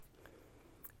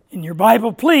In your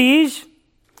Bible, please,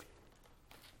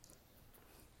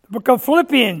 the book of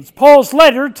Philippians, Paul's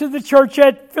letter to the church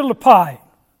at Philippi.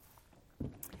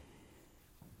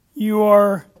 You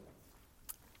are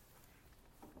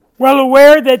well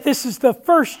aware that this is the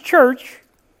first church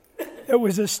that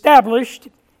was established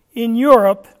in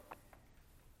Europe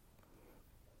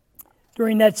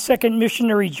during that second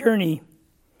missionary journey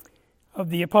of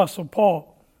the Apostle Paul.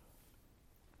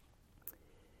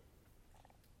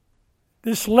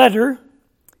 This letter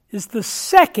is the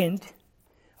second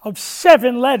of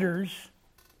 7 letters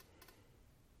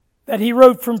that he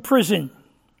wrote from prison.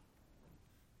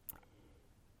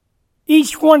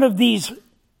 Each one of these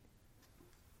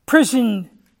prison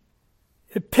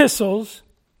epistles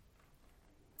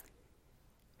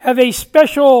have a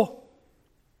special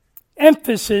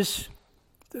emphasis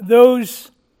to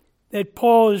those that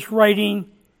Paul is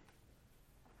writing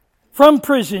from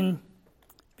prison,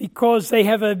 because they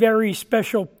have a very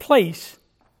special place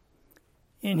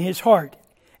in his heart.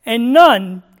 And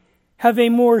none have a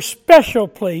more special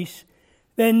place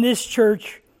than this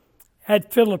church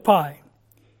at Philippi.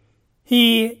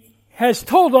 He has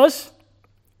told us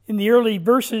in the early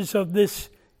verses of this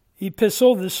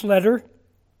epistle, this letter,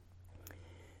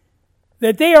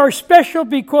 that they are special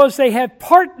because they have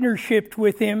partnership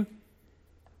with him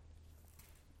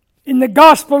in the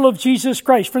gospel of Jesus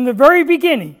Christ from the very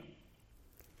beginning.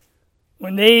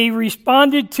 When they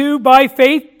responded to, by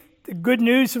faith, the good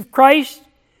news of Christ,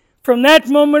 from that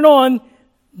moment on,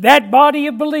 that body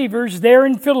of believers there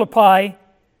in Philippi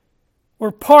were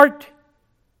part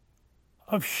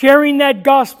of sharing that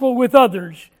gospel with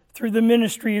others through the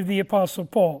ministry of the Apostle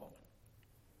Paul.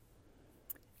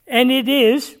 And it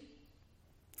is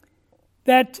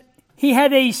that he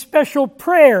had a special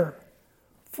prayer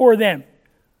for them.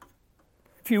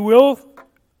 If you will,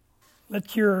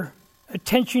 let your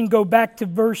attention go back to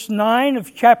verse 9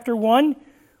 of chapter 1,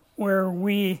 where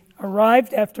we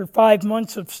arrived after 5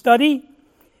 months of study.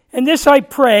 And this I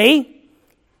pray,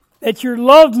 that your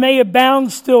love may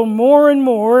abound still more and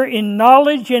more in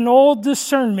knowledge and all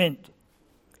discernment,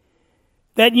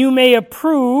 that you may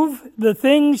approve the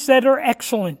things that are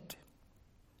excellent,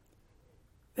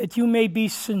 that you may be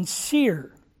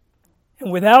sincere and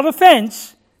without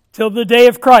offense till the day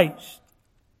of Christ,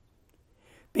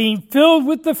 being filled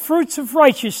with the fruits of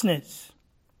righteousness,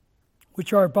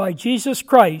 which are by Jesus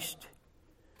Christ,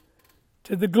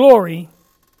 to the glory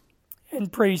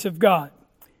and praise of God.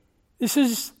 This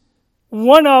is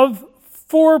one of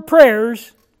 4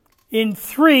 prayers in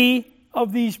 3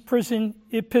 of these prison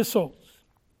epistles.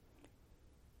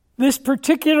 This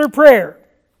particular prayer,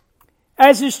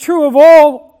 as is true of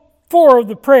all 4 of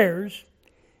the prayers,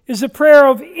 is a prayer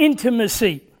of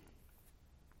intimacy.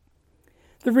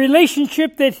 The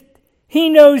relationship that he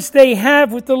knows they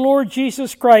have with the Lord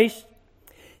Jesus Christ,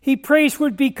 he prays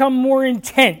would become more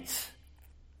intense.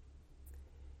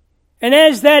 And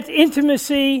as that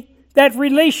intimacy, that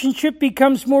relationship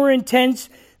becomes more intense,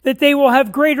 that they will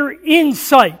have greater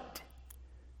insight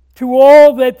to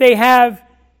all that they have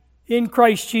in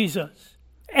Christ Jesus,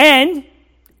 and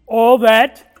all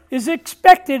that is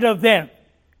expected of them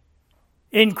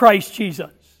in Christ Jesus.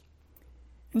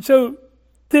 And so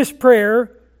this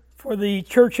prayer for the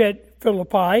church at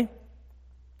Philippi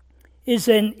is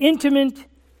an intimate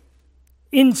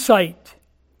insight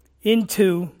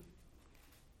into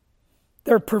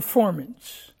their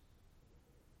performance.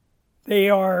 They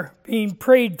are being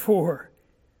prayed for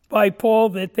by Paul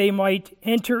that they might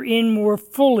enter in more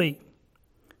fully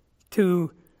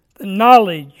to the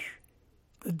knowledge,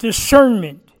 the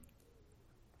discernment,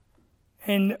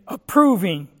 and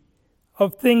approving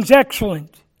of things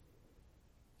excellent.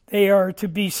 They are to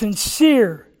be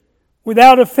sincere,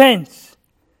 without offense,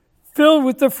 filled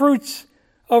with the fruits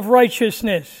of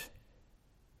righteousness,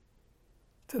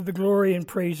 to the glory and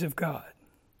praise of God.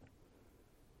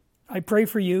 I pray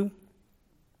for you.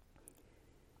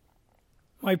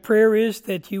 My prayer is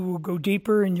that you will go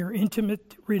deeper in your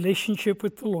intimate relationship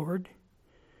with the Lord,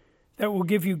 that will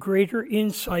give you greater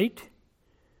insight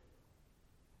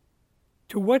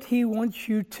to what he wants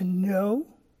you to know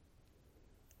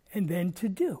and then to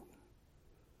do.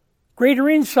 Greater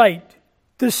insight,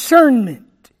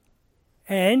 discernment,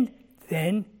 and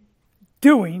then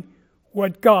doing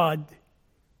what God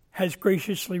has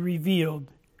graciously revealed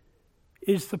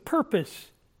is the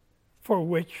purpose for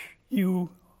which you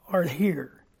are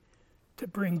here, to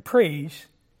bring praise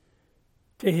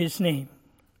to his name.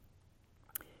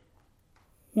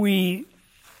 We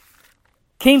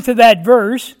came to that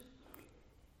verse,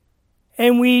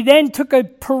 and we then took a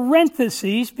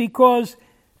parenthesis because,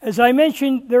 as I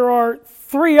mentioned, there are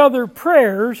 3 other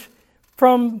prayers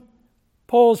from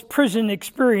Paul's prison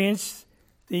experience,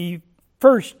 the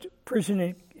first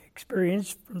prison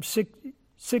experience from 60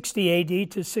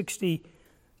 AD to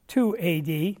 62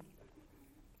 AD.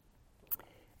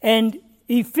 And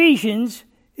Ephesians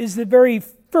is the very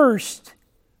first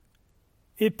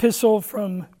epistle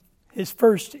from his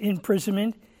first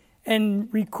imprisonment and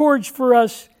records for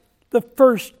us the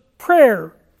first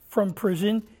prayer from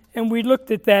prison. And we looked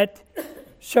at that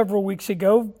several weeks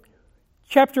ago.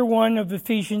 Chapter 1 of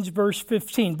Ephesians, verse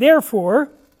 15.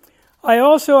 Therefore, I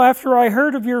also, after I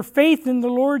heard of your faith in the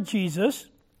Lord Jesus,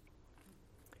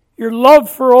 your love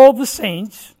for all the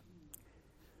saints,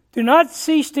 do not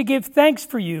cease to give thanks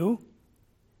for you,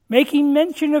 making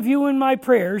mention of you in my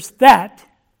prayers, that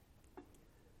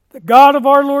the God of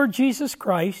our Lord Jesus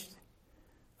Christ,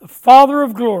 the Father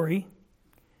of glory,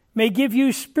 may give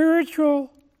you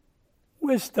spiritual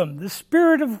wisdom, the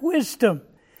spirit of wisdom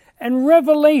and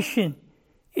revelation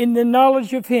in the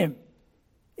knowledge of Him,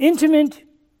 intimate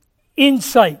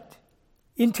insight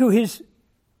into His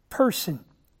person.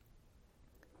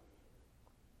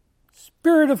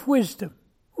 Spirit of wisdom,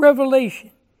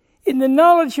 revelation, in the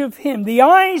knowledge of Him, the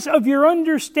eyes of your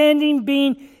understanding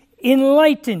being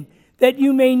enlightened, that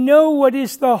you may know what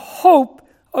is the hope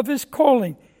of His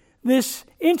calling. This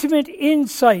intimate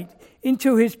insight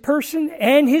into His person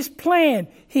and His plan.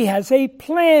 He has a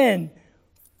plan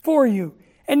for you.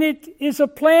 And it is a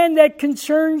plan that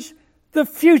concerns the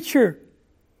future.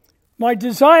 My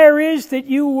desire is that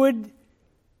you would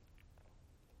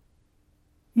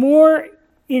more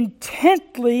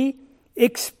intently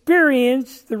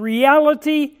experience the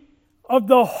reality of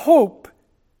the hope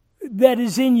that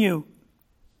is in you.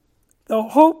 The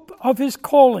hope of His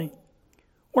calling.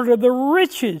 What are the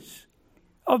riches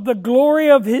of the glory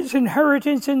of His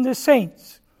inheritance in the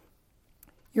saints?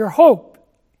 Your hope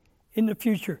in the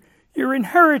future. Your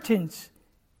inheritance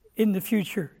in the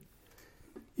future.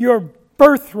 Your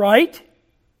birthright,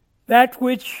 that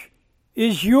which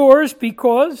is yours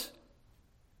because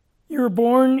you're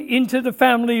born into the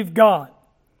family of God.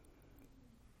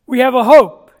 We have a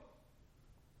hope.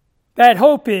 That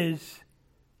hope is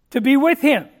to be with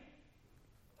Him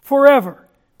forever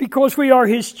because we are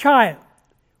His child.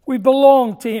 We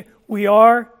belong to Him. We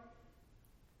are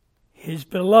His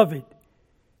beloved.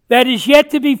 That is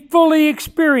yet to be fully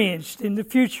experienced in the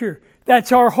future.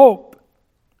 That's our hope.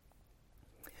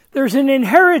 There's an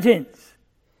inheritance.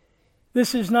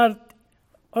 This is not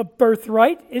a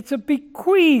birthright. It's a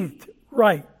bequeathed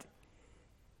right.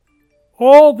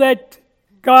 All that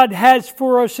God has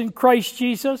for us in Christ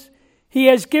Jesus, He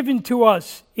has given to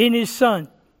us in His Son.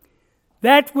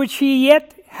 That which He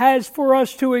yet has for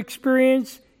us to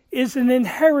experience is an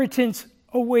inheritance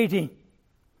awaiting.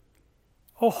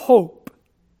 A hope.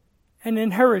 An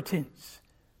inheritance,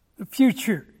 the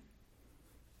future.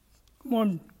 Come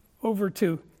on over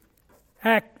to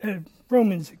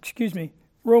Romans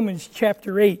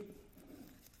chapter 8.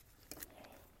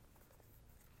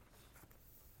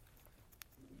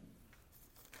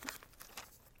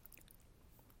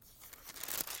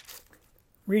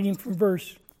 Reading from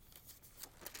verse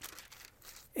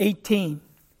 18.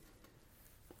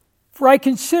 For I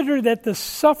consider that the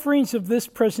sufferings of this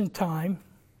present time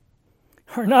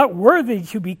are not worthy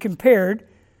to be compared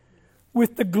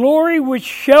with the glory which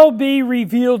shall be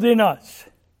revealed in us.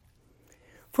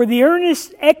 For the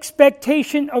earnest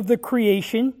expectation of the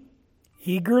creation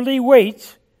eagerly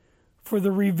waits for the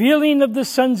revealing of the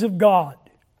sons of God.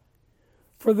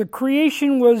 For the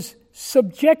creation was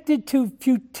subjected to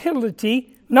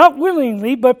futility, not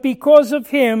willingly, but because of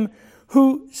Him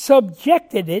who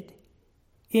subjected it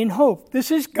in hope.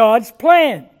 This is God's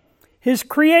plan. His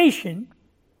creation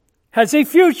has a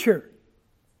future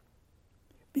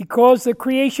because the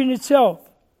creation itself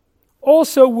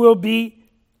also will be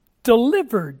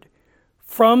delivered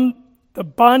from the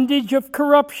bondage of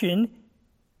corruption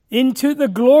into the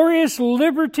glorious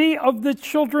liberty of the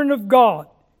children of God.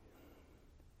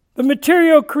 The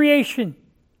material creation,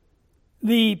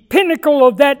 the pinnacle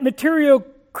of that material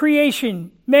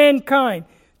creation, mankind,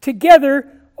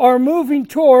 together are moving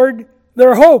toward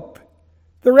their hope,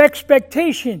 their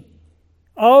expectation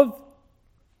of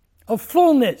a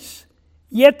fullness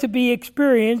yet to be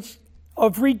experienced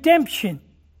of redemption,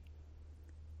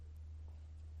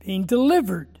 being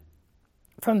delivered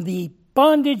from the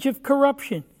bondage of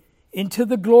corruption into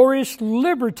the glorious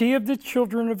liberty of the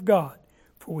children of God.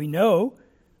 For we know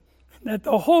that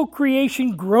the whole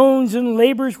creation groans and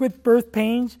labors with birth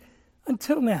pains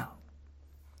until now.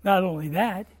 Not only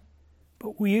that,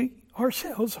 but we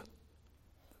ourselves,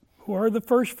 who are the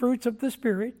first fruits of the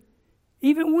Spirit,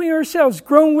 even we ourselves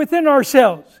groan within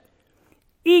ourselves,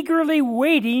 eagerly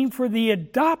waiting for the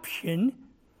adoption,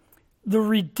 the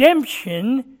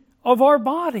redemption of our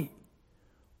body.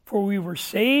 For we were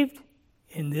saved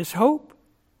in this hope.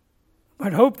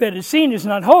 But hope that is seen is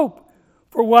not hope.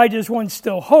 For why does one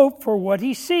still hope for what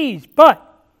he sees?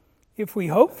 But if we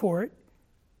hope for it,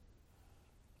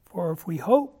 for if we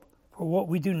hope for what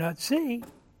we do not see,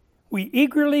 we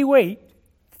eagerly wait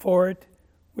for it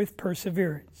with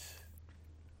perseverance.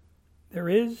 There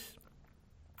is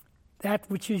that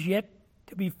which is yet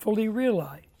to be fully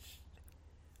realized,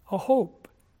 a hope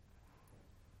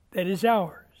that is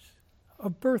ours, a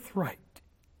birthright,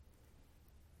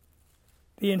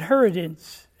 the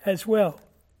inheritance as well,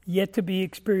 yet to be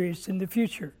experienced in the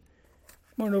future.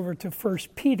 Come on over to 1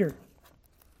 Peter.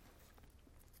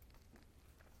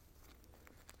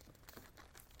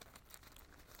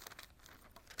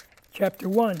 Chapter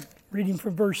 1, reading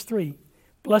from verse 3.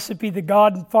 Blessed be the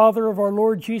God and Father of our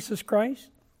Lord Jesus Christ,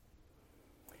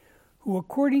 who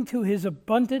according to his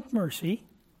abundant mercy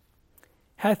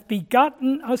hath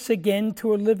begotten us again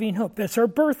to a living hope. That's our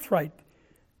birthright.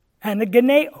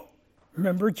 Anageneo.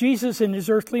 Remember, Jesus in his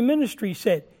earthly ministry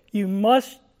said, you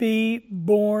must be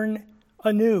born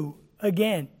anew,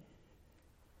 again.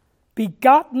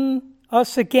 Begotten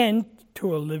us again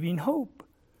to a living hope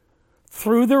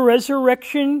through the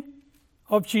resurrection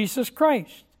of Jesus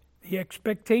Christ. The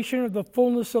expectation of the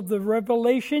fullness of the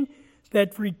revelation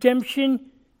that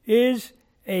redemption is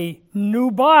a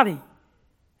new body,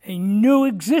 a new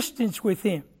existence with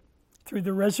him through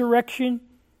the resurrection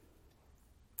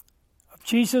of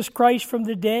Jesus Christ from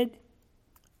the dead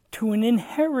to an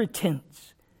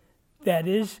inheritance that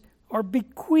is our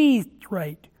bequeathed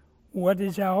right. What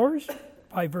is ours?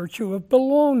 By virtue of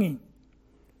belonging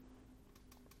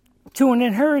to an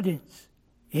inheritance,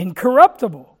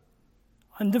 incorruptible,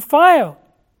 undefiled,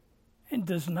 and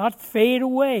does not fade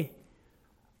away,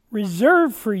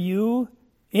 reserved for you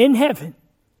in heaven,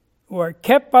 who are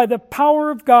kept by the power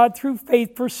of God through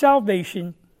faith for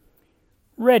salvation,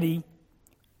 ready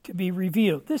to be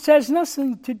revealed. This has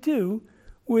nothing to do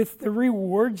with the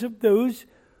rewards of those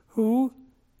who,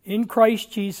 in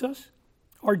Christ Jesus,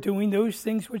 are doing those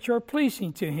things which are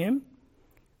pleasing to him.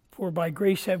 For by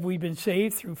grace have we been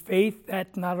saved through faith,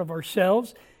 that not of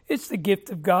ourselves. It's the gift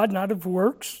of God, not of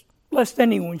works, lest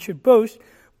anyone should boast.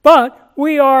 But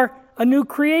we are a new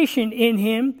creation in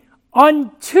him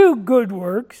unto good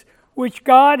works, which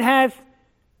God hath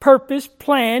purposed,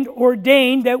 planned,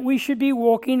 ordained that we should be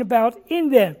walking about in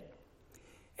them.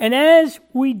 And as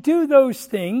we do those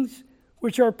things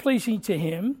which are pleasing to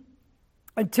him,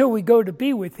 until we go to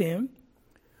be with him,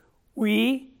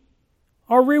 we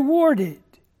are rewarded.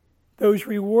 Those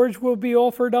rewards will be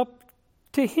offered up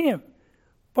to him.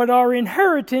 But our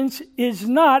inheritance is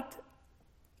not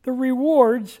the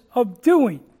rewards of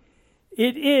doing.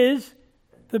 It is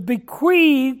the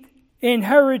bequeathed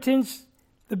inheritance,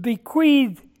 the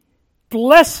bequeathed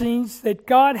blessings that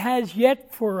God has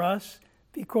yet for us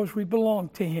because we belong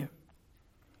to him.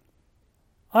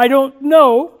 I don't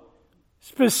know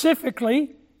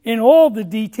specifically in all the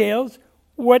details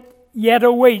what yet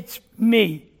awaits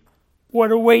me,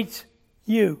 what awaits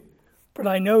you. But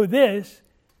I know this,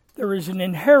 there is an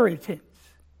inheritance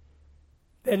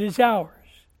that is ours.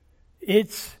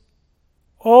 It's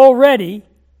already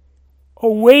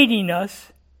awaiting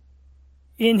us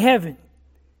in heaven.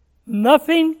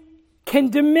 Nothing can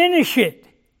diminish it.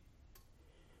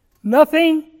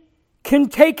 Nothing can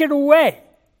take it away.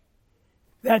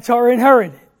 That's our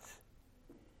inheritance.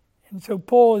 And so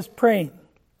Paul is praying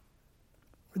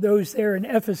for those there in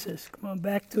Ephesus. Come on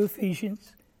back to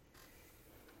Ephesians.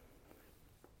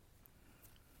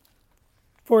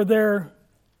 For their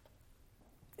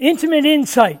intimate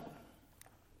insight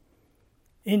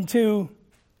into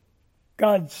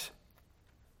God's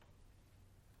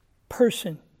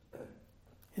person,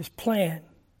 his plan,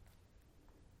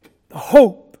 the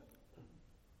hope,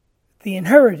 the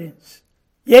inheritance,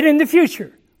 yet in the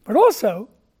future. But also,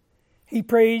 he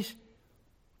prays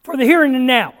for the here and the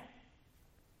now.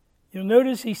 You'll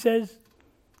notice he says,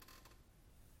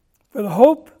 for the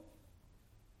hope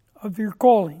of your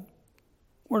calling,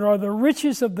 what are the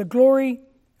riches of the glory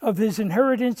of his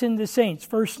inheritance in the saints?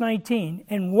 Verse 19.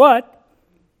 And what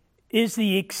is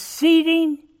the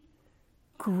exceeding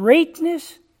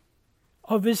greatness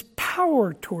of his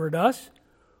power toward us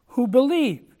who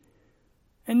believe?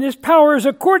 And this power is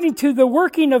according to the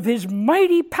working of his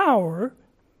mighty power,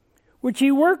 which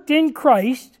he worked in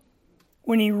Christ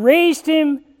when he raised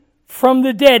him from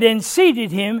the dead and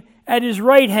seated him at his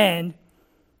right hand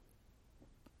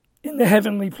in the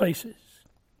heavenly places.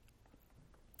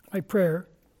 My prayer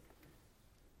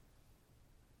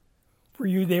for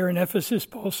you there in Ephesus,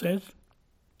 Paul says,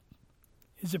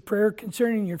 is a prayer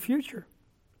concerning your future.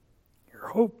 your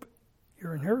hope,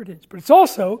 your inheritance. But it's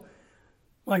also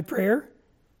my prayer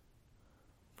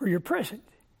for your present,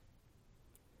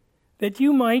 that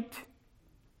you might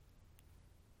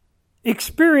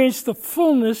experience the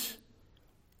fullness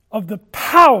of the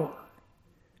power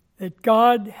that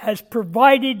God has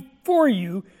provided for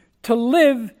you to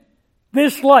live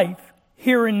this life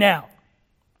here and now.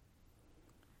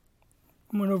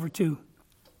 I went over to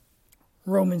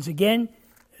Romans again,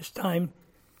 this time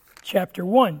chapter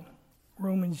 1.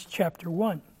 Romans chapter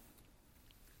 1.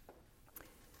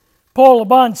 Paul, a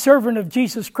bondservant of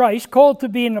Jesus Christ, called to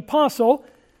be an apostle,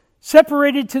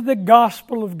 separated to the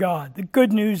gospel of God, the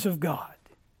good news of God,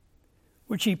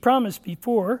 which he promised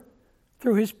before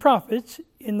through his prophets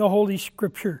in the Holy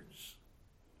Scriptures,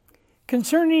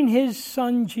 concerning his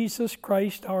Son Jesus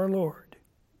Christ our Lord,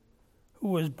 who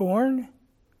was born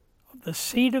of the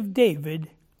seed of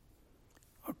David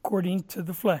according to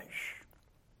the flesh.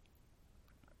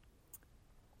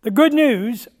 The good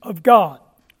news of God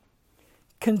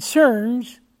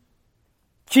concerns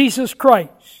Jesus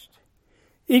Christ.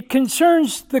 It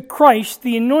concerns the Christ,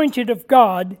 the anointed of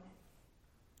God,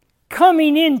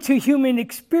 coming into human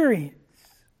experience.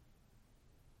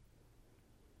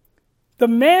 The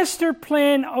master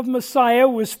plan of Messiah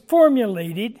was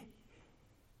formulated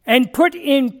and put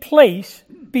in place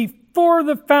before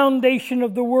the foundation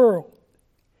of the world.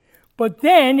 But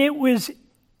then it was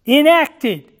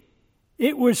enacted.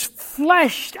 It was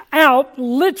fleshed out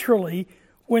literally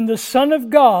when the Son of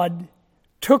God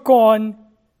took on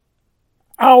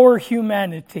our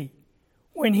humanity,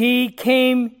 when he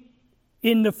came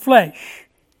in the flesh,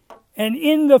 and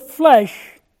in the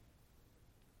flesh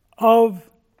of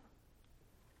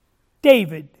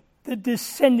David, the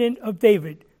descendant of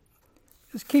David.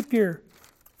 Just keep your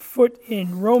foot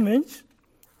in Romans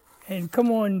and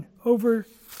come on over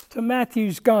to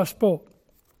Matthew's Gospel.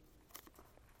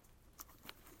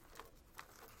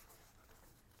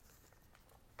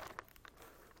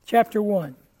 Chapter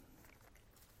 1.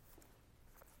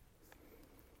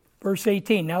 Verse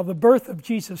 18. Now the birth of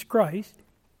Jesus Christ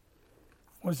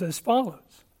was as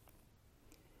follows.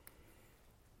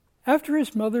 After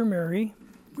his mother Mary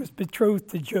was betrothed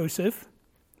to Joseph,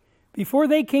 before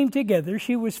they came together,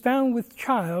 she was found with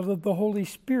child of the Holy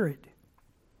Spirit.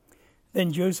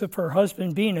 Then Joseph, her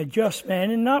husband, being a just man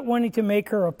and not wanting to make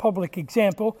her a public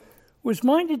example, was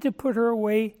minded to put her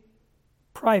away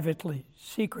privately,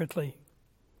 secretly.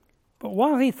 But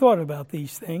while he thought about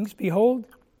these things, behold,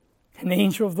 an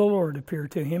angel of the Lord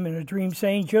appeared to him in a dream,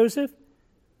 saying, Joseph,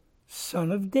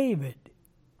 son of David,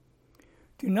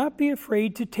 do not be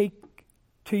afraid to take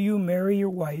to you Mary your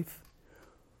wife,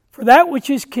 for that which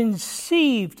is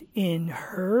conceived in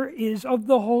her is of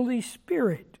the Holy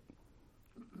Spirit.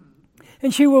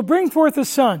 And she will bring forth a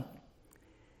son,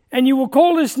 and you will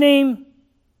call his name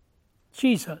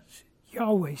Jesus,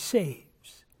 Yahweh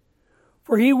saves,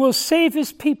 for he will save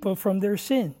his people from their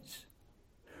sins.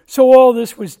 So all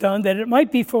this was done that it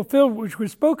might be fulfilled which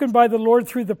was spoken by the Lord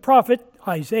through the prophet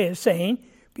Isaiah, saying,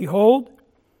 Behold,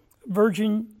 a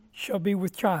virgin shall be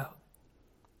with child,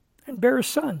 and bear a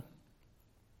son.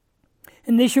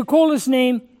 And they shall call his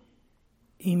name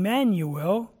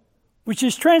Emmanuel, which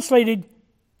is translated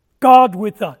God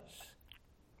with us.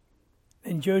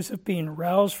 Then Joseph, being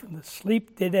aroused from the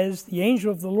sleep, did as the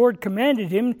angel of the Lord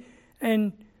commanded him,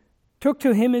 and took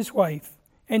to him his wife,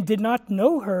 and did not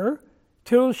know her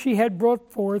till she had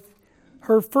brought forth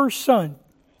her first son.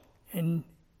 And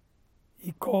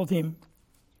he called him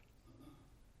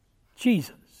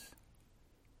Jesus.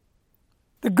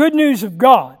 The good news of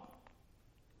God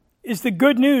is the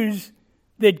good news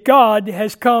that God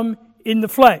has come in the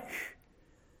flesh,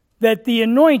 that the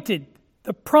anointed,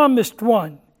 the promised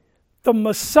one, the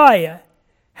Messiah,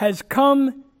 has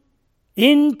come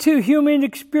into human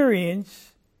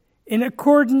experience in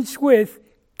accordance with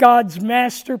God's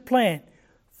master plan,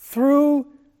 through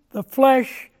the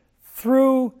flesh,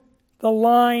 through the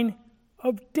line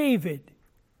of David.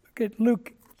 Look at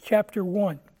Luke chapter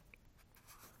 1.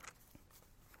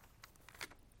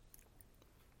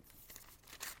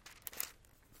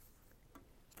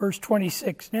 Verse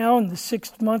 26, Now in the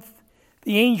 6th month,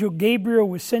 the angel Gabriel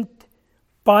was sent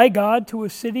by God to a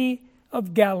city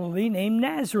of Galilee named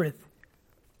Nazareth,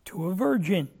 to a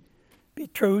virgin,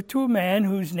 betrothed to a man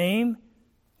whose name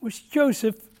was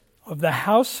Joseph of the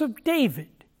house of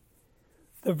David.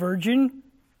 The virgin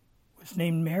was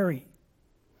named Mary.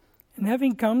 And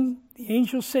having come, the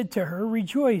angel said to her,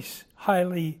 Rejoice,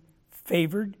 highly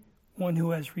favored, one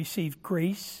who has received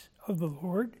grace of the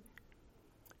Lord.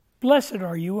 Blessed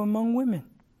are you among women.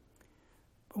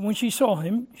 But when she saw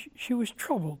him, she was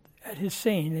troubled at his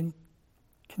saying, and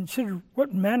considered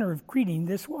what manner of greeting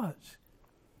this was.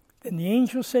 Then the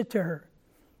angel said to her,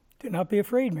 "Do not be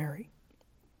afraid, Mary,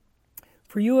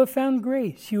 for you have found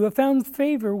grace. You have found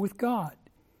favor with God.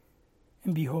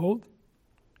 And behold,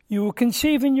 you will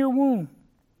conceive in your womb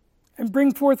and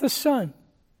bring forth a son,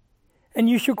 and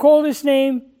you shall call his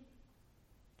name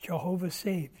Jehovah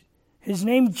Saves. His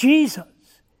name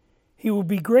Jesus. He will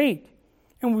be great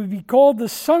and will be called the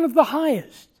Son of the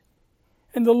Highest.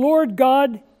 And the Lord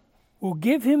God will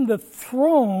give him the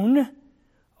throne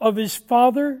of his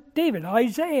father David."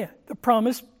 Isaiah, the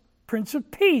promised Prince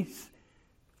of Peace,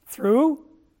 through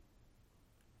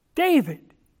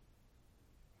David.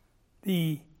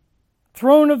 The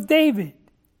throne of David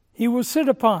he will sit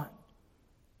upon,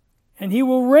 and he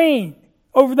will reign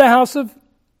over the house of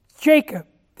Jacob,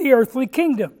 the earthly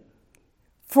kingdom,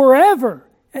 forever,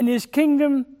 and his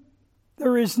kingdom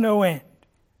there is no end.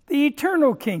 The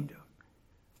eternal kingdom.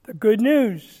 The good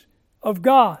news of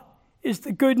God is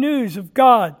the good news of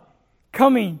God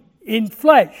coming in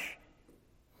flesh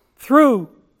through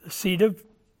the seed of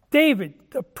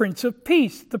David, the Prince of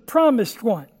Peace, the promised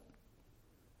one.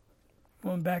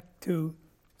 Going back to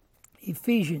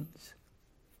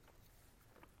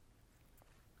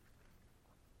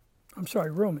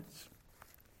Romans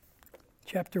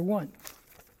chapter 1.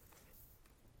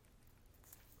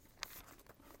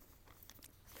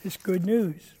 It's good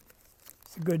news.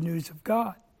 It's the good news of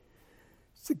God.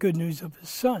 It's the good news of his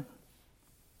Son.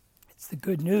 It's the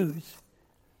good news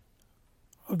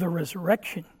of the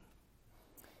resurrection.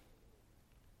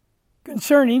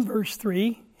 Concerning, verse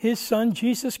 3, his Son,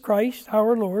 Jesus Christ,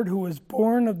 our Lord, who was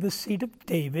born of the seed of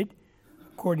David,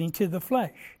 according to the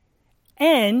flesh,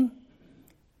 and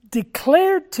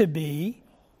declared to be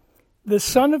the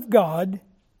Son of God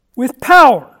with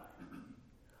power,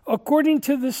 according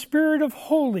to the Spirit of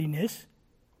holiness,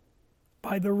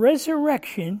 by the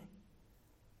resurrection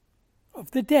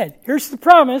of the dead. Here's the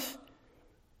promise.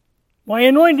 My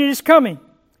anointed is coming.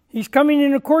 He's coming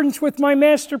in accordance with my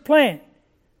master plan.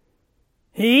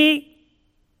 He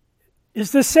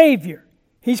is the Savior.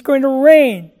 He's going to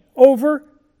reign over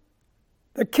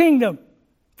the kingdom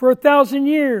for 1,000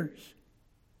 years.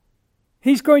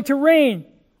 He's going to reign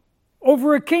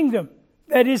over a kingdom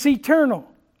that is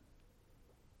eternal.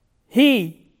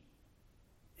 He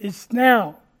is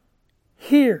now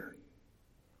here.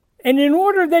 And in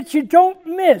order that you don't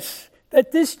miss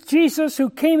that this Jesus who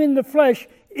came in the flesh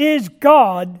is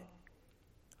God,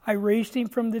 I raised him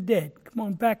from the dead. Come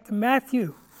on back to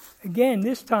Matthew. Again,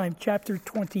 this time, chapter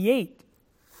 28.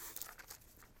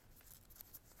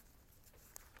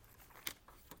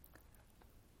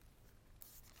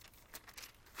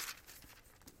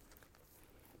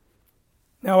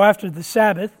 Now, after the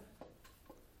Sabbath,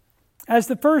 as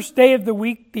the first day of the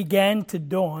week began to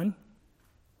dawn,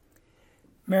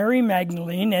 Mary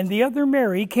Magdalene and the other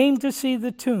Mary came to see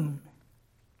the tomb.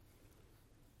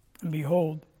 And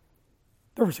behold,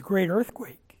 there was a great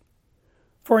earthquake.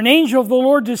 For an angel of the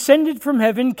Lord descended from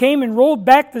heaven, came and rolled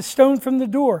back the stone from the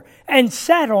door, and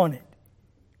sat on it.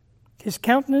 His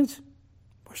countenance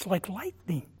was like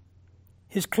lightning,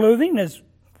 his clothing as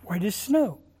white as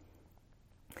snow.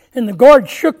 And the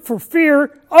guards shook for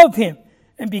fear of him,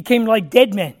 and became like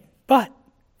dead men. But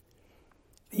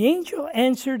the angel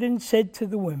answered and said to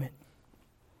the women,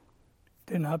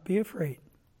 "Do not be afraid.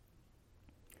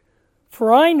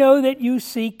 For I know that you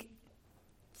seek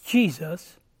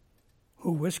Jesus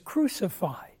who was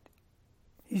crucified.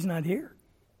 He's not here.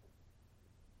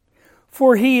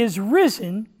 For he is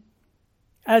risen,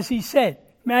 as he said."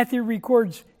 Matthew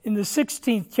records in the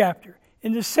 16th chapter,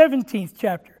 in the 17th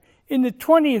chapter, in the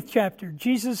 20th chapter,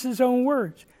 Jesus' own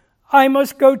words. I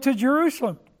must go to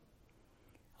Jerusalem.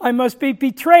 I must be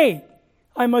betrayed.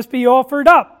 I must be offered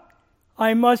up.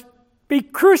 I must be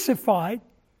crucified.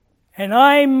 And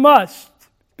I must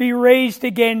be raised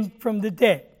again from the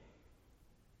dead.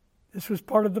 This was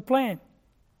part of the plan.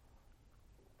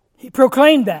 He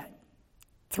proclaimed that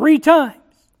 3 times.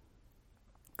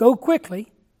 Go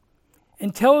quickly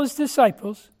and tell his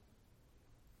disciples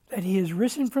that he is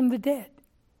risen from the dead.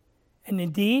 And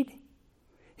indeed,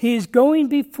 he is going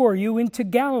before you into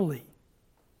Galilee,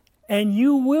 and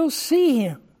you will see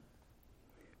him.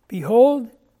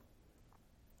 Behold,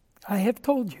 I have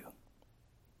told you.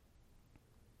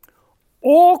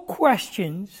 All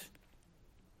questions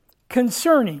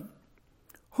concerning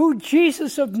who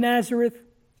Jesus of Nazareth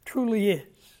truly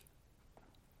is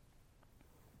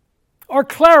are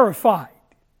clarified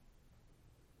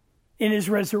in his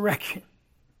resurrection.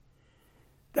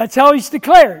 That's how he's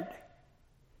declared.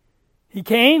 He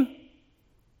came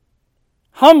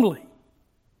humbly.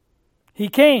 He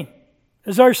came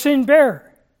as our sin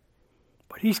bearer.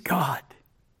 But he's God.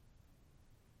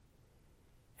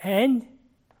 And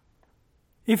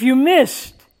if you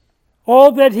missed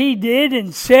all that he did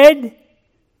and said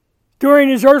during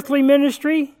his earthly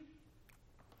ministry,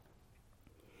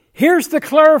 here's the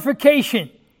clarification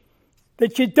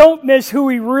that you don't miss who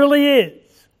he really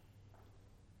is.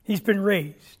 He's been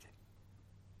raised.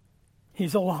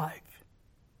 He's alive.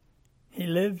 He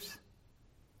lives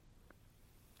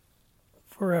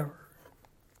forever.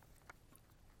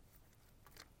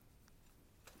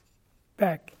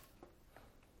 Back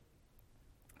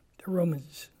to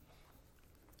Romans,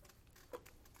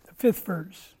 the 5th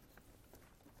verse.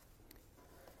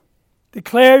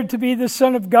 Declared to be the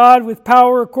Son of God with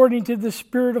power according to the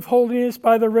Spirit of holiness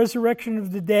by the resurrection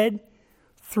of the dead.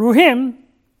 Through him,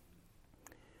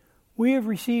 we have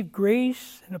received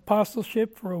grace and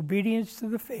apostleship for obedience to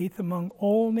the faith among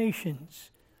all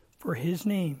nations for his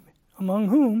name, among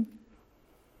whom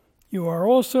you are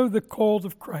also the called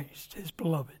of Christ, his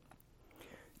beloved.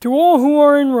 To all who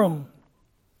are in Rome,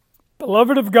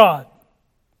 beloved of God,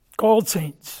 called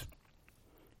saints,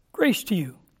 grace to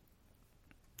you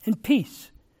and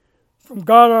peace from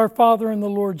God our Father and the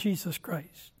Lord Jesus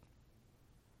Christ.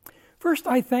 First,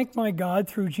 I thank my God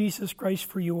through Jesus Christ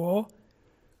for you all,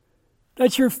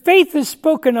 that your faith is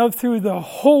spoken of through the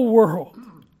whole world.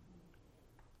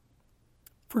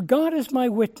 For God is my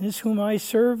witness, whom I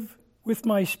serve with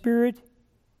my spirit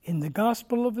in the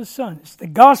gospel of his Son. It's the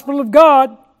gospel of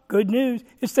God, good news.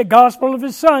 It's the gospel of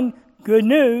his Son, good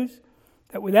news,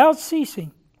 that without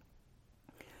ceasing,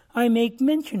 I make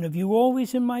mention of you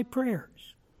always in my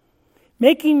prayers,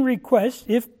 making request,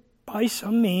 if by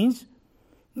some means,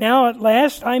 now at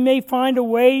last I may find a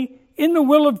way in the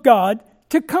will of God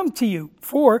to come to you.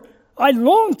 For I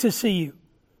long to see you,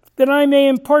 that I may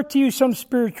impart to you some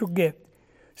spiritual gift,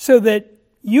 so that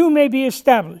you may be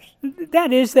established.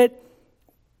 That is, that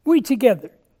we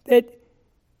together, that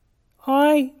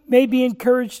I may be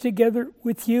encouraged together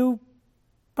with you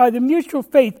by the mutual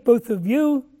faith, both of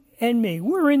you and me.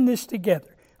 We're in this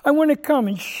together. I want to come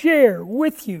and share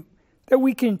with you that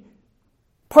we can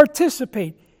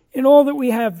participate in all that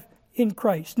we have in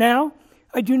Christ. Now,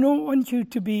 I do not want you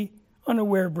to be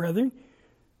unaware, brethren,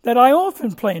 that I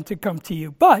often planned to come to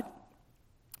you, but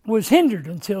was hindered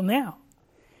until now,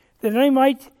 that I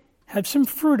might have some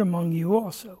fruit among you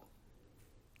also,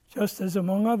 just as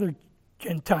among other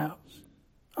Gentiles.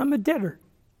 I'm a debtor,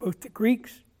 both to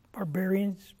Greeks,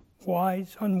 barbarians,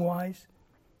 wise, unwise.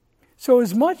 So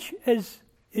as much as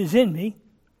is in me,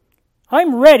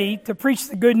 I'm ready to preach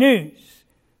the good news,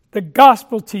 the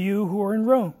gospel to you who are in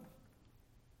Rome.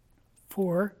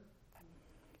 For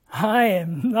I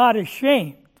am not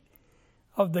ashamed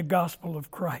of the gospel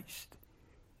of Christ.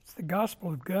 It's the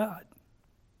gospel of God,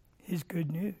 his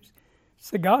good news. It's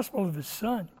the gospel of his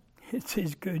Son. It's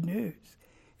his good news.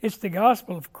 It's the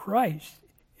gospel of Christ.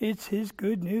 It's his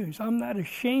good news. I'm not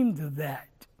ashamed of that.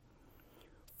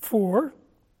 For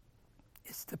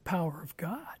it's the power of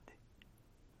God.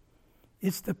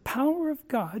 It's the power of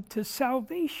God to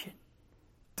salvation,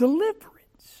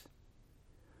 deliverance,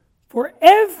 for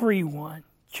everyone,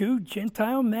 Jew,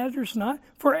 Gentile, matters not,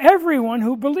 for everyone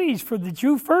who believes, for the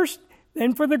Jew first,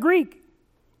 then for the Greek.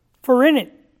 For in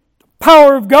it, the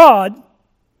power of God,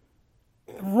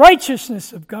 the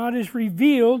righteousness of God is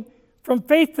revealed from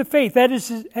faith to faith. That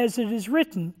is, as it is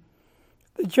written,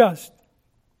 the just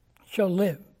shall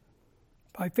live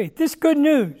by faith. This good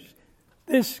news,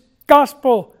 this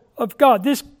gospel of God,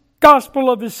 this gospel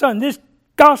of his Son, this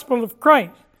gospel of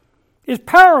Christ is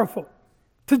powerful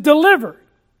to deliver.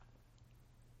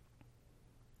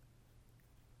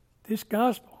 This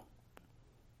gospel,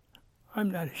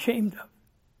 I'm not ashamed of.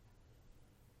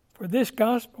 For this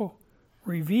gospel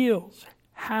reveals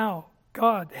how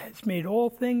God has made all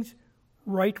things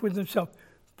right with himself.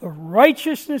 The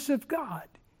righteousness of God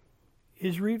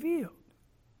is revealed.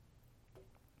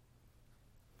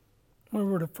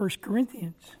 Over to 1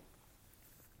 Corinthians.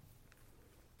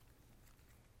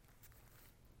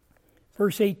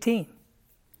 Verse 18.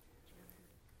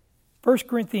 1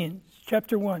 Corinthians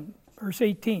chapter 1, verse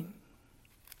 18.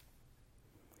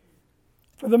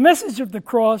 For the message of the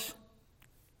cross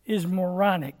is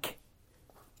moronic,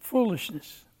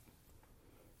 foolishness.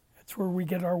 That's where we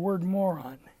get our word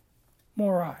moron,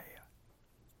 morai.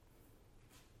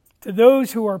 To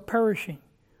those who are perishing,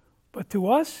 but to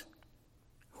us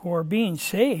who are being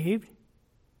saved,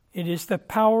 it is the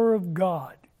power of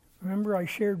God. Remember, I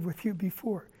shared with you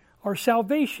before. Our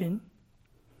salvation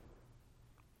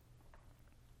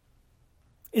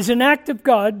is an act of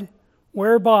God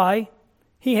whereby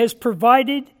he has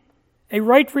provided a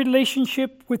right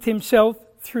relationship with himself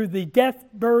through the death,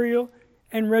 burial,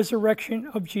 and resurrection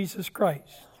of Jesus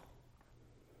Christ.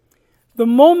 The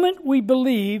moment we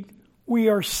believed, we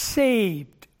are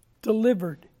saved,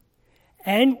 delivered,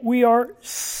 and we are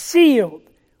sealed.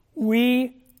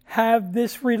 We have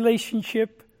this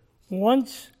relationship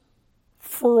once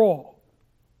for all.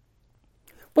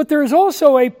 But there is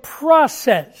also a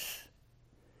process.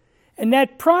 And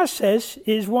that process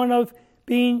is one of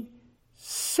being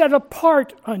set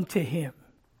apart unto Him.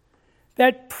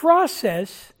 That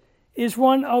process is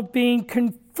one of being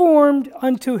conformed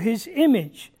unto His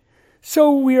image.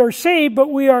 So we are saved,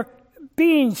 but we are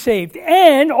being saved.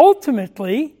 And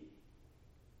ultimately,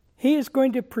 He is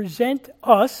going to present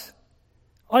us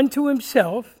unto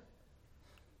Himself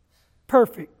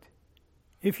perfect.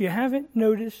 If you haven't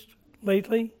noticed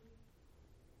lately,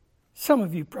 some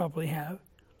of you probably have,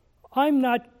 I'm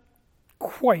not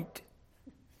quite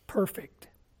perfect.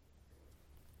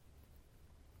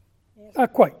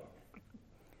 Not quite.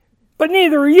 But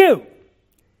neither are you.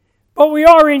 But we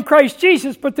are in Christ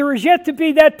Jesus, but there is yet to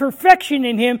be that perfection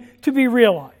in Him to be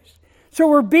realized. So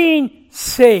we're being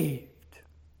saved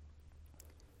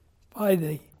by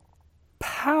the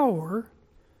power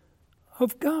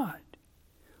of God.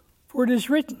 For it is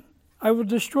written, I will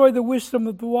destroy the wisdom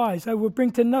of the wise. I will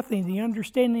bring to nothing the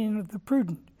understanding of the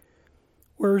prudent.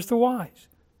 Where is the wise?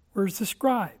 Where is the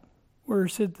scribe? Where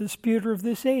is the disputer of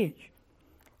this age?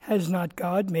 Has not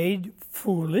God made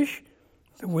foolish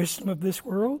the wisdom of this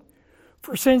world?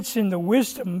 For since in the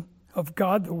wisdom of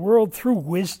God, the world through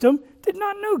wisdom did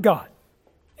not know God,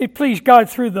 it pleased God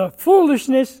through the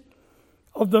foolishness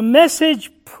of the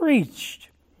message preached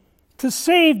to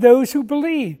save those who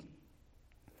believe.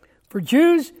 For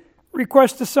Jews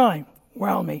request a sign,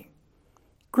 wow me.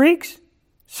 Greeks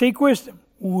seek wisdom,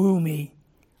 woo me.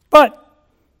 But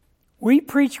we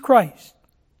preach Christ,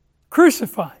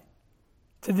 crucified.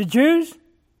 To the Jews,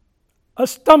 a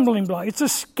stumbling block. It's a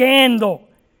scandal.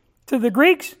 To the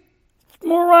Greeks, it's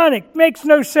moronic, makes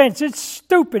no sense. It's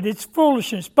stupid, it's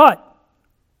foolishness. But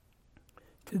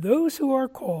to those who are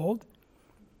called,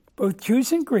 both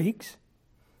Jews and Greeks,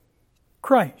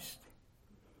 Christ,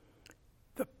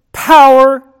 the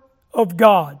power of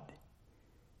God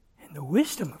and the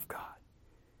wisdom of God.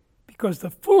 Because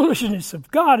the foolishness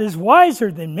of God is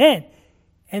wiser than men,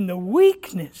 and the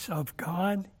weakness of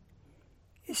God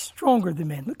is stronger than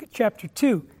men. Look at chapter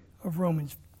 2 of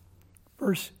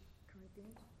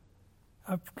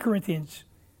Corinthians.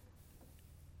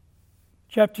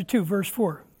 Chapter 2, verse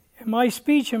 4. And my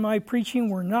speech and my preaching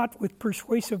were not with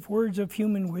persuasive words of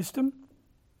human wisdom,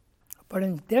 but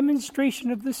in demonstration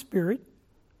of the Spirit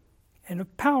and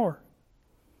of power,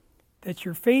 that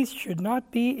your faith should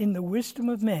not be in the wisdom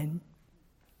of men,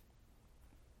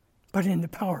 but in the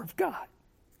power of God.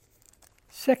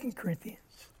 2 Corinthians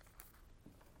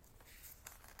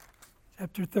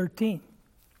chapter 13,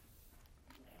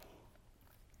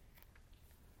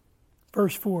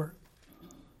 verse 4.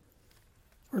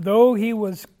 For though He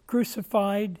was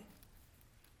crucified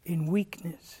in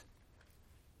weakness,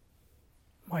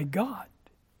 my God,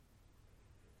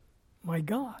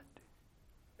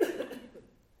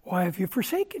 why have you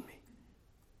forsaken me?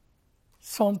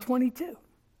 Psalm 22.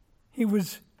 He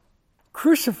was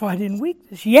crucified in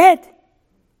weakness, yet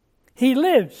He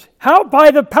lives. How?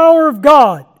 By the power of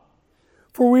God.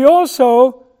 For we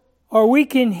also are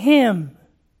weak in Him,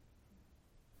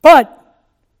 but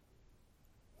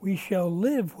we shall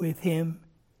live with Him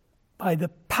by the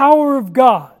power of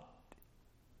God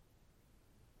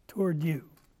toward you.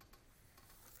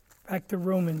 Back to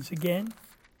Romans again,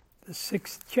 the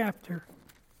 6th chapter.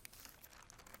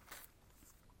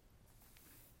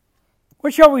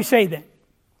 What shall we say then?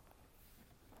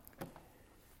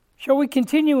 Shall we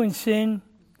continue in sin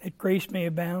that grace may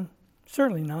abound?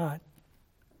 Certainly not.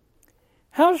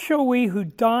 How shall we who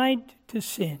died to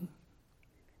sin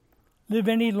live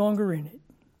any longer in it?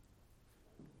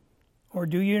 Or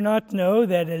do you not know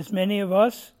that as many of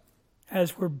us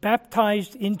as were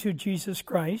baptized into Jesus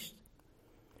Christ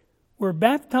were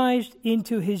baptized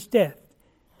into His death?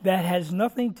 That has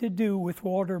nothing to do with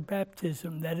water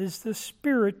baptism. That is the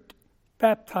Spirit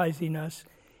baptizing us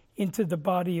into the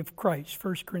body of Christ.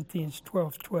 1 Corinthians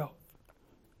 12:12.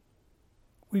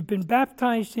 We've been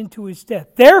baptized into His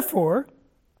death. Therefore,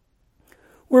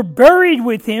 we're buried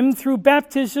with Him through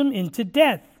baptism into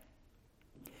death,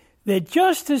 that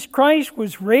just as Christ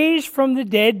was raised from the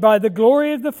dead by the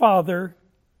glory of the Father,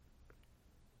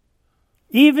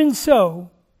 even so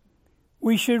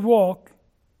we should walk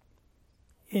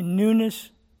in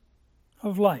newness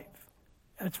of life.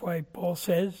 That's why Paul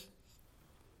says,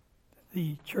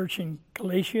 the church in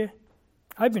Galatia,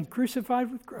 I've been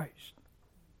crucified with Christ.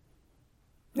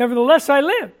 Nevertheless I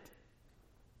live,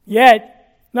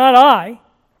 yet not I,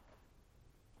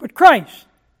 but Christ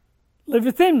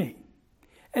liveth in me.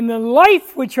 And the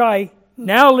life which I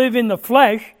now live in the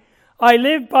flesh, I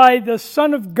live by the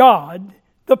Son of God,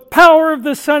 the power of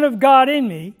the Son of God in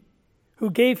me, who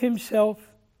gave himself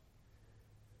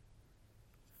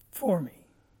for me.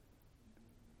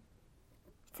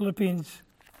 Philippians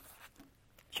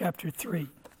chapter 3.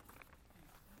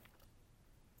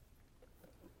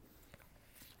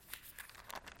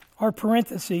 Our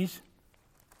parentheses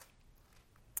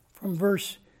from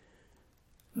verse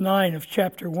 9 of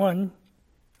chapter 1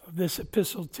 of this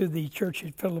epistle to the church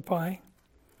at Philippi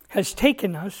has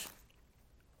taken us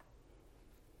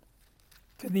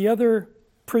to the other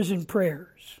prison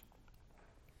prayers.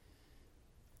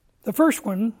 The first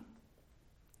one,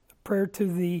 the prayer to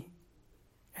the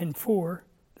and for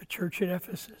the church at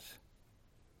Ephesus.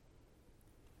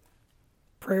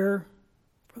 Prayer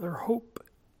for their hope.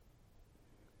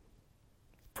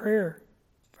 Prayer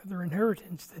for their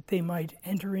inheritance, that they might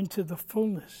enter into the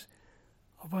fullness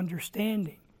of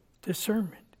understanding,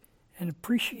 discernment, and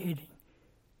appreciating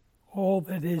all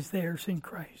that is theirs in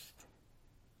Christ.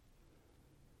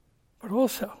 But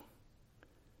also,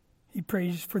 he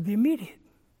prays for the immediate,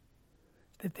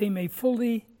 that they may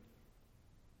fully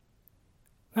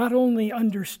not only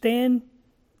understand,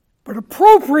 but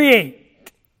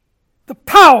appropriate the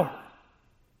power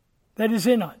that is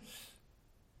in us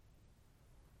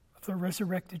of the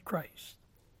resurrected Christ.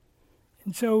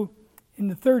 And so, in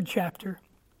the third chapter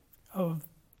of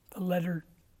the letter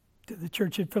to the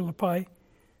church at Philippi,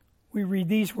 we read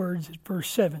these words at verse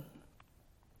 7.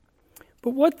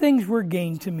 But what things were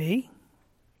gained to me,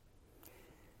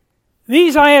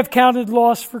 these I have counted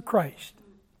loss for Christ.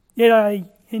 Yet I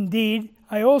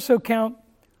also count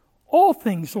all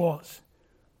things loss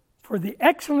for the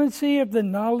excellency of the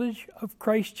knowledge of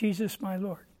Christ Jesus my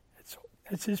Lord.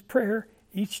 That's his prayer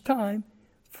each time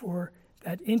for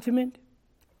that intimate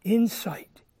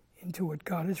insight into what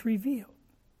God has revealed.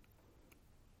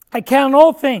 I count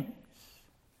all things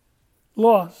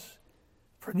loss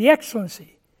for the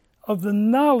excellency of the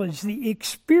knowledge, the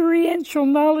experiential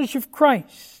knowledge of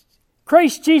Christ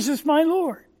Jesus my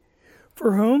Lord,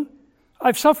 for whom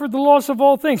I've suffered the loss of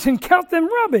all things and count them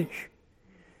rubbish,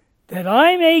 that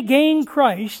I may gain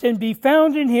Christ and be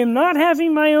found in him, not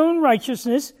having my own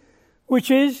righteousness,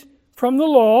 which is from the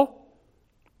law.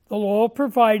 The law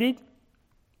provided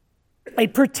a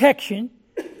protection.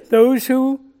 Those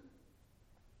who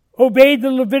obeyed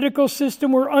the Levitical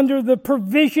system were under the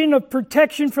provision of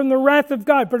protection from the wrath of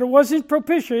God, but it wasn't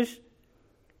propitious.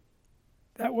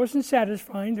 That wasn't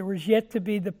satisfying. There was yet to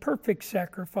be the perfect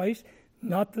sacrifice,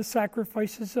 not the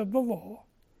sacrifices of the law.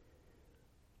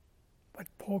 But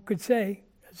Paul could say,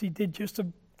 as he did just a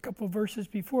couple of verses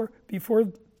before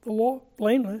the law,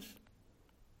 blameless,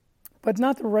 but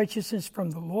not the righteousness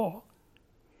from the law.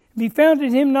 Be found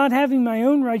in him, not having my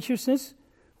own righteousness,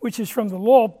 which is from the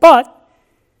law, but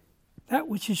that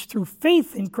which is through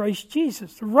faith in Christ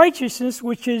Jesus, the righteousness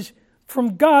which is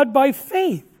from God by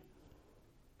faith,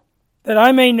 that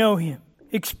I may know him,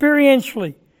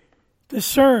 experientially,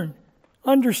 discern,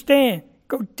 understand,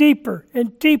 go deeper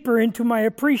and deeper into my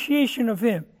appreciation of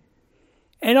him,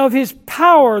 and of his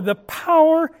power, the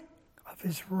power of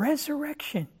his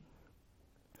resurrection,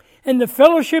 and the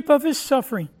fellowship of his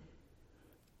suffering,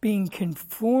 being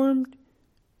conformed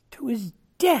to his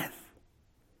death,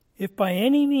 if by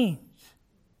any means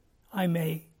I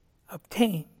may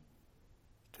obtain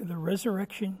to the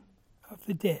resurrection of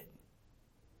the dead.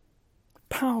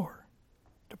 Power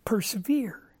to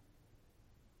persevere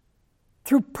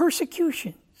through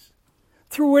persecutions,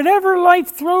 through whatever life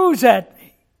throws at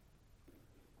me.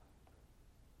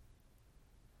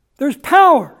 There's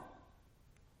power.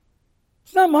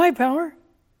 It's not my power.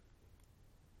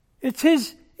 It's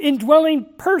his indwelling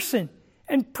person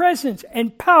and presence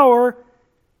and power,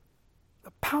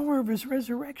 the power of his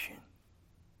resurrection,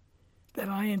 that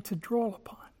I am to draw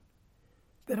upon,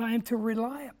 that I am to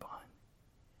rely upon.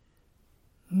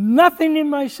 Nothing in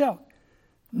myself,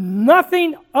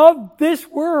 nothing of this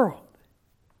world.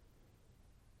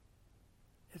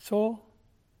 It's all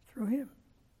through him.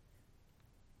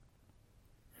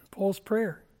 And Paul's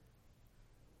prayer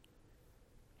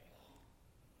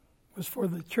was for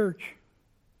the church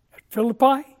at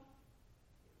Philippi,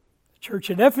 the church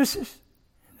at Ephesus,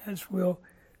 and as we'll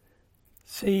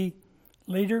see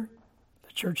later,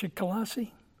 the church at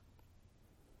Colossae,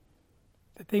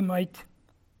 that they might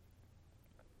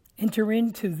enter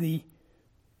into the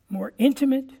more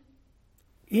intimate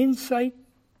insight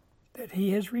that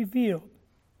he has revealed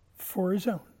for his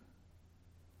own.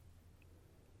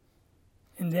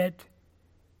 And that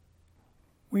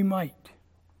we might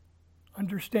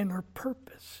understand our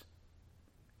purpose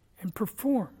and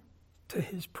perform to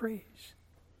his praise.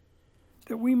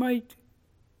 that we might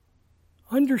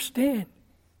understand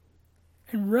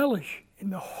and relish in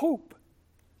the hope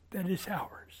that is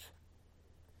ours,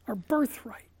 our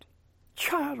birthright,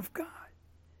 child of God,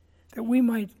 that we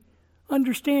might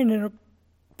understand and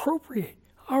appropriate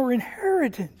our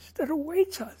inheritance that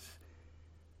awaits us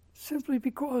simply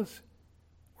because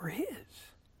we're His,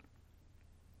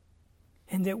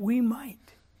 and that we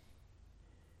might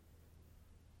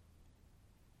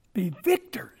be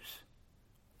victors,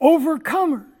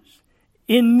 overcomers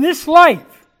in this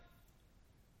life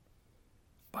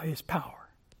by His power,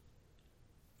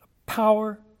 the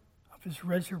power of His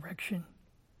resurrection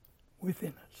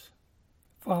within us.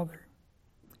 Father,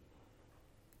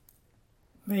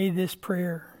 may this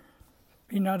prayer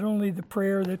be not only the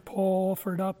prayer that Paul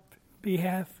offered up on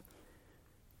behalf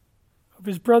of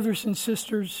his brothers and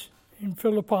sisters in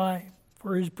Philippi,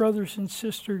 for his brothers and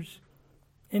sisters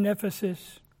in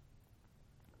Ephesus,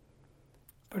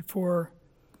 but for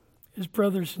his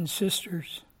brothers and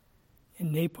sisters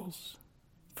in Naples,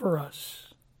 for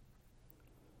us.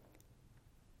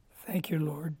 Thank you,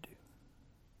 Lord,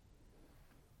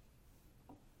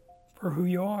 for who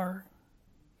you are,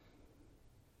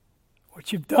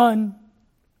 what you've done,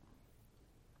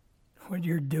 what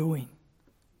you're doing,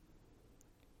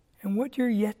 and what you're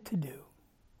yet to do.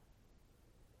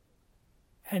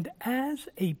 And as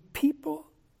a people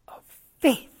of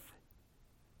faith,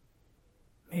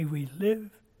 may we live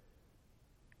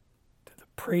to the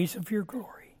praise of your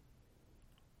glory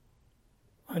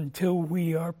until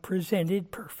we are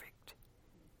presented perfect.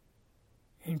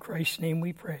 In Christ's name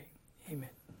we pray.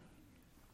 Amen.